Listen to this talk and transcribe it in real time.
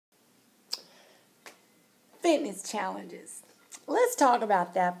Fitness challenges. Let's talk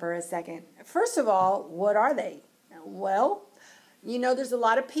about that for a second. First of all, what are they? Well, there's a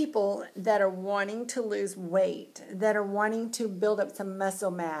lot of people that are wanting to lose weight, that are wanting to build up some muscle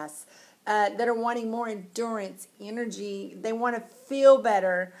mass, that are wanting more endurance, energy. They want to feel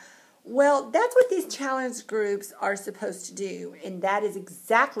better. Well, that's what these challenge groups are supposed to do, and that is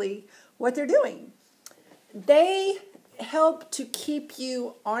exactly what they're doing. They help to keep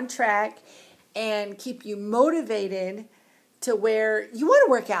you on track and keep you motivated to where you want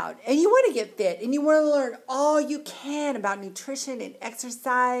to work out and you want to get fit and you want to learn all you can about nutrition and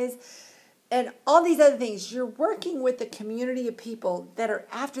exercise and all these other things. You're working with a community of people that are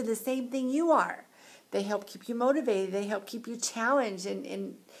after the same thing you are. They help keep you motivated. They help keep you challenged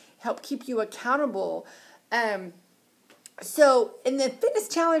and help keep you accountable. And the fitness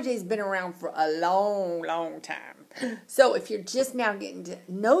challenge has been around for a long, long time. So if you're just now getting to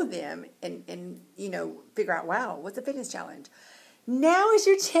know them and figure out, wow, what's a fitness challenge? Now is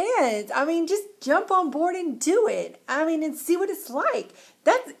your chance. Just jump on board and do it. And see what it's like.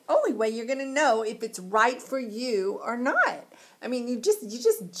 That's the only way you're going to know if it's right for you or not. You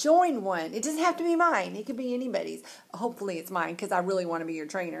just join one. It doesn't have to be mine. It could be anybody's. Hopefully it's mine because I really want to be your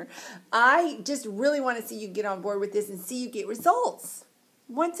trainer. I just really want to see you get on board with this and see you get results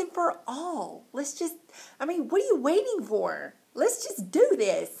once and for all. What are you waiting for? Let's just do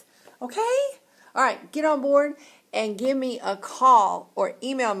this. Okay? All right, get on board and give me a call or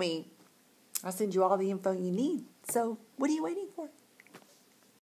email me. I'll send you all the info you need. So what are you waiting for?